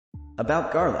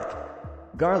About garlic.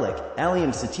 Garlic,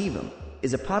 Allium sativum,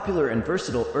 is a popular and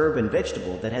versatile herb and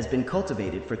vegetable that has been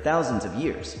cultivated for thousands of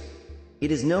years.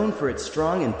 It is known for its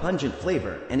strong and pungent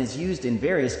flavor and is used in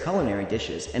various culinary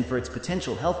dishes and for its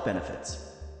potential health benefits.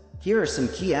 Here are some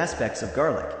key aspects of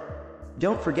garlic.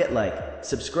 Don't forget like,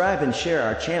 subscribe and share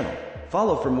our channel.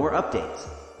 Follow for more updates.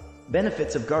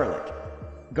 Benefits of garlic.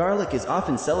 Garlic is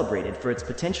often celebrated for its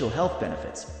potential health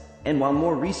benefits, and while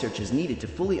more research is needed to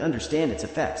fully understand its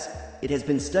effects, it has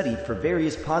been studied for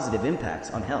various positive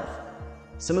impacts on health.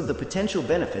 Some of the potential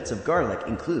benefits of garlic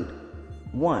include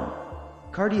 1.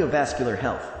 Cardiovascular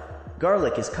health.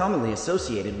 Garlic is commonly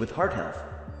associated with heart health.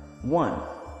 1.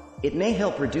 It may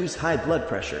help reduce high blood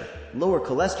pressure, lower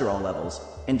cholesterol levels,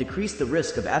 and decrease the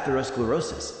risk of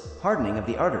atherosclerosis, hardening of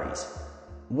the arteries.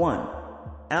 1.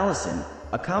 Allicin,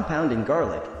 a compound in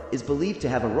garlic, is believed to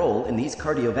have a role in these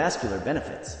cardiovascular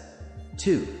benefits.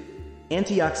 2.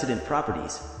 Antioxidant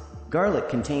properties. Garlic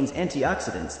contains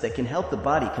antioxidants that can help the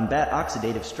body combat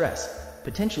oxidative stress,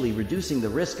 potentially reducing the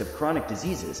risk of chronic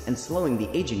diseases and slowing the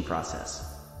aging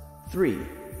process. 3.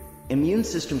 Immune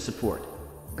system support.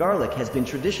 Garlic has been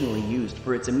traditionally used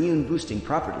for its immune-boosting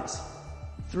properties.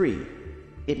 3.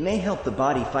 It may help the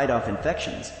body fight off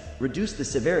infections, reduce the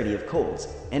severity of colds,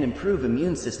 and improve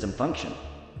immune system function.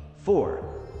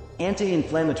 4.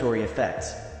 Anti-inflammatory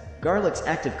effects. Garlic's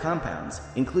active compounds,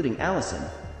 including allicin,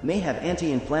 may have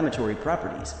anti-inflammatory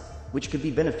properties, which could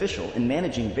be beneficial in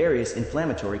managing various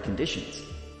inflammatory conditions.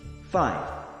 5.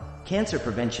 Cancer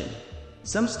prevention.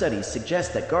 Some studies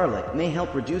suggest that garlic may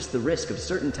help reduce the risk of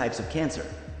certain types of cancer,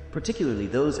 particularly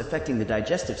those affecting the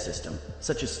digestive system,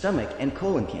 such as stomach and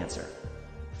colon cancer.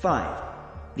 5.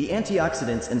 The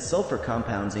antioxidants and sulfur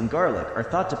compounds in garlic are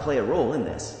thought to play a role in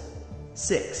this.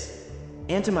 6.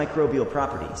 Antimicrobial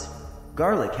properties.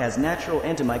 Garlic has natural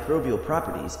antimicrobial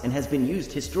properties and has been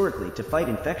used historically to fight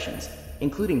infections,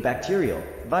 including bacterial,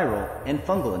 viral, and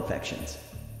fungal infections.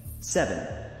 7.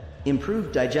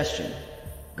 Improved digestion.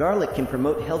 Garlic can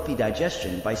promote healthy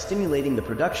digestion by stimulating the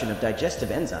production of digestive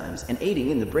enzymes and aiding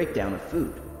in the breakdown of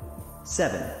food.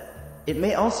 7. It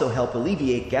may also help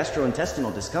alleviate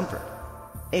gastrointestinal discomfort.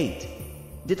 8.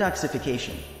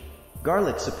 Detoxification.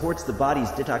 Garlic supports the body's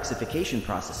detoxification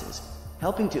processes,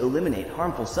 helping to eliminate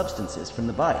harmful substances from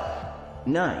the body.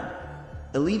 9.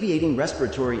 Alleviating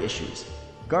respiratory issues.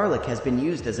 Garlic has been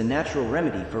used as a natural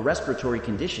remedy for respiratory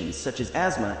conditions such as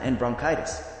asthma and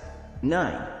bronchitis.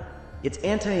 9. Its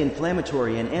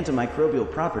anti-inflammatory and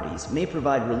antimicrobial properties may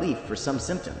provide relief for some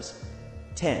symptoms.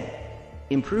 10.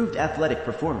 Improved athletic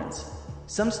performance.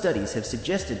 Some studies have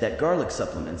suggested that garlic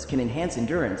supplements can enhance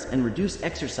endurance and reduce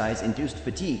exercise-induced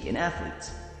fatigue in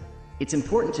athletes. It's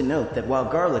important to note that while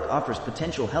garlic offers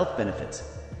potential health benefits,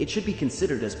 it should be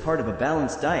considered as part of a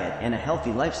balanced diet and a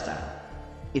healthy lifestyle.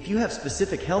 If you have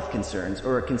specific health concerns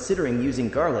or are considering using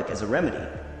garlic as a remedy,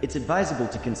 it's advisable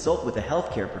to consult with a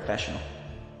healthcare professional.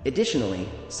 Additionally,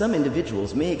 some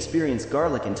individuals may experience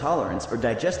garlic intolerance or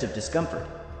digestive discomfort,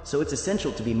 so it's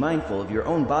essential to be mindful of your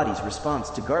own body's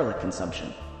response to garlic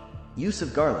consumption. Use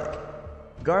of garlic.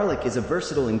 Garlic is a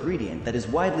versatile ingredient that is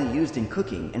widely used in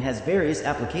cooking and has various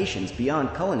applications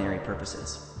beyond culinary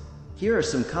purposes. Here are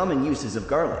some common uses of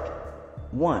garlic.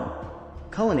 1.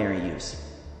 Culinary use.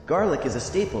 Garlic is a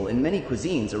staple in many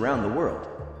cuisines around the world.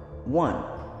 1.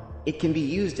 It can be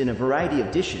used in a variety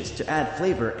of dishes to add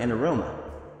flavor and aroma.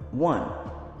 1.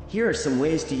 Here are some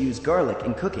ways to use garlic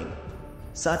in cooking.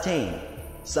 Sautéing.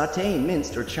 Sauté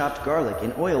minced or chopped garlic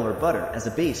in oil or butter as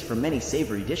a base for many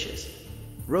savory dishes.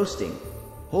 Roasting.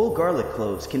 Whole garlic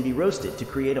cloves can be roasted to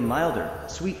create a milder,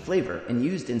 sweet flavor and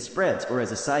used in spreads or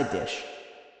as a side dish.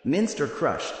 Minced or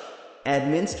crushed. Add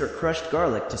minced or crushed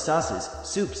garlic to sauces,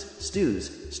 soups,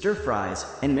 stews, stir-fries,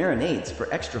 and marinades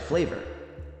for extra flavor.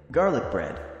 Garlic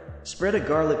bread. Spread a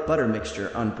garlic butter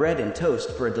mixture on bread and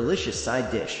toast for a delicious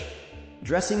side dish.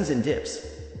 Dressings and dips.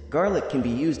 Garlic can be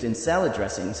used in salad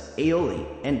dressings, aioli,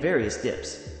 and various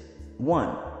dips.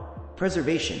 1.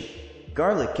 Preservation.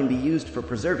 Garlic can be used for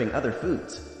preserving other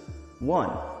foods.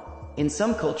 1. In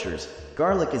some cultures,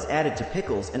 garlic is added to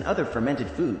pickles and other fermented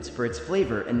foods for its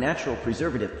flavor and natural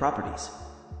preservative properties.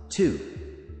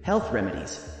 2. Health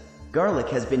remedies. Garlic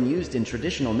has been used in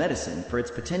traditional medicine for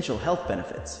its potential health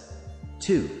benefits.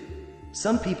 2.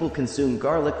 Some people consume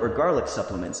garlic or garlic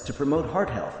supplements to promote heart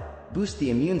health, boost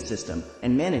the immune system,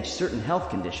 and manage certain health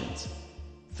conditions.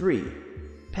 3.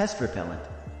 Pest repellent.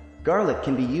 Garlic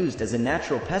can be used as a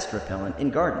natural pest repellent in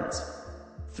gardens.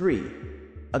 3.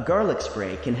 A garlic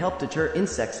spray can help deter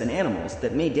insects and animals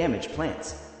that may damage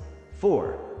plants.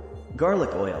 4.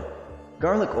 Garlic oil.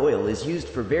 Garlic oil is used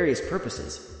for various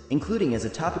purposes, including as a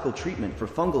topical treatment for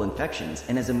fungal infections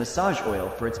and as a massage oil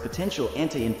for its potential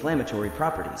anti-inflammatory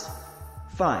properties.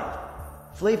 5.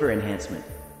 Flavor enhancement.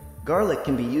 Garlic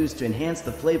can be used to enhance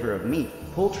the flavor of meat,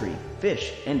 poultry,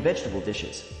 fish, and vegetable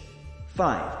dishes.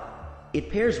 5.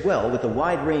 It pairs well with a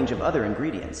wide range of other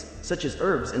ingredients, such as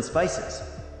herbs and spices.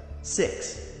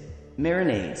 6.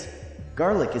 Marinades.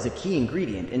 Garlic is a key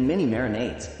ingredient in many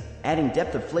marinades, adding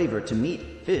depth of flavor to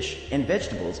meat, fish, and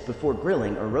vegetables before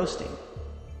grilling or roasting.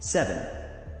 7.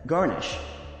 Garnish.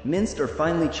 Minced or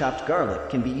finely chopped garlic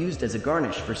can be used as a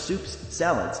garnish for soups,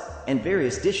 salads, and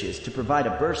various dishes to provide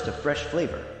a burst of fresh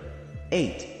flavor.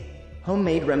 8.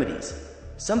 Homemade remedies.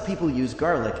 Some people use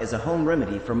garlic as a home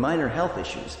remedy for minor health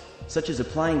issues, such as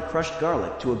applying crushed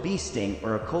garlic to a bee sting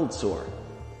or a cold sore.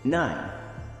 9.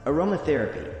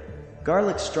 Aromatherapy.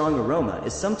 Garlic's strong aroma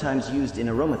is sometimes used in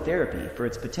aromatherapy for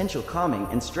its potential calming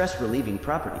and stress-relieving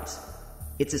properties.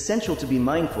 It's essential to be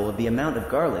mindful of the amount of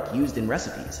garlic used in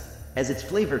recipes, as its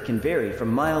flavor can vary from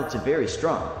mild to very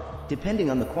strong, depending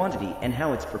on the quantity and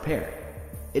how it's prepared.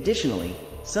 Additionally,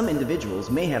 some individuals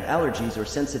may have allergies or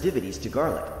sensitivities to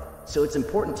garlic, so it's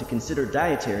important to consider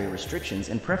dietary restrictions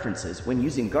and preferences when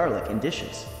using garlic in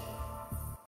dishes.